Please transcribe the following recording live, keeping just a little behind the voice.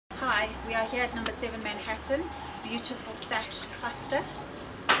We are here at number 7 Manhattan. Beautiful thatched cluster.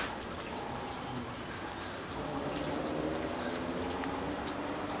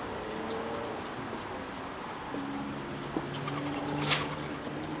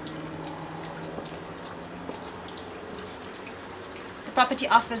 The property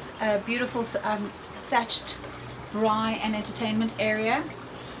offers a beautiful thatched braai and entertainment area.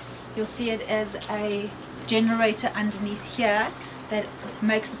 You'll see it as a generator underneath here that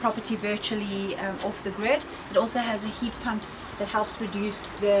makes the property virtually off the grid. It also has a heat pump that helps reduce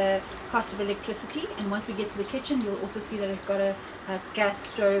the cost of electricity, and once we get to the kitchen you'll also see that it's got a gas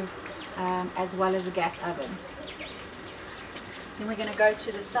stove as well as a gas oven. Then we're going to go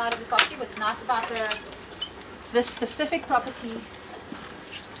to the side of the property. What's nice about this specific property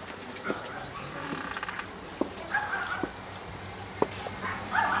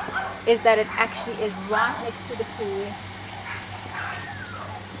is that it actually is right next to the pool.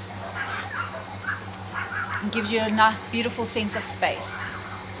 It gives you a nice, beautiful sense of space.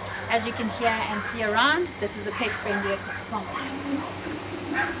 As you can hear and see around, this is a pet-friendly compound.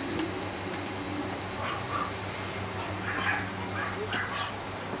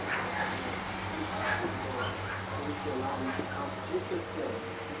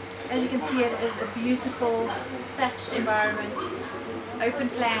 As you can see, it is a beautiful thatched environment, open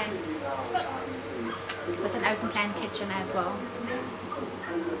plan, with an open plan kitchen as well.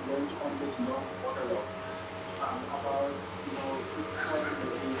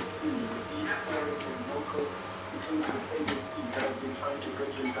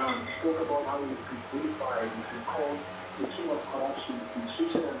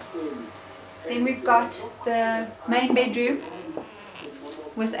 Then we've got the main bedroom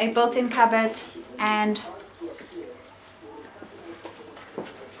with a built-in cupboard and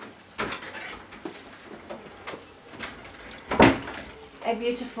a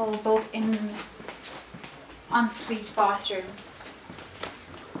beautiful built-in ensuite bathroom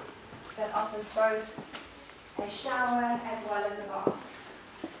that offers both a shower as well as a bath.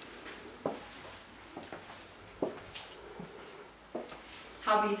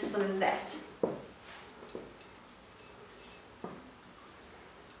 How beautiful is that?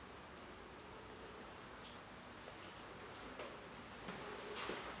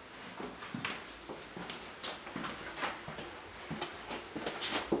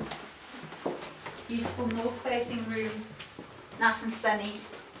 Beautiful north-facing room, nice and sunny.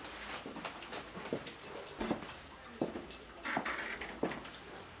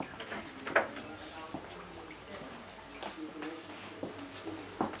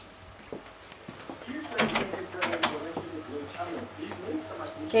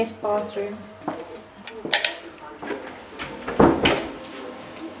 Guest bathroom.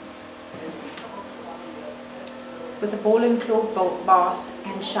 With a ball and claw bath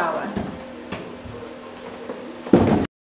and shower.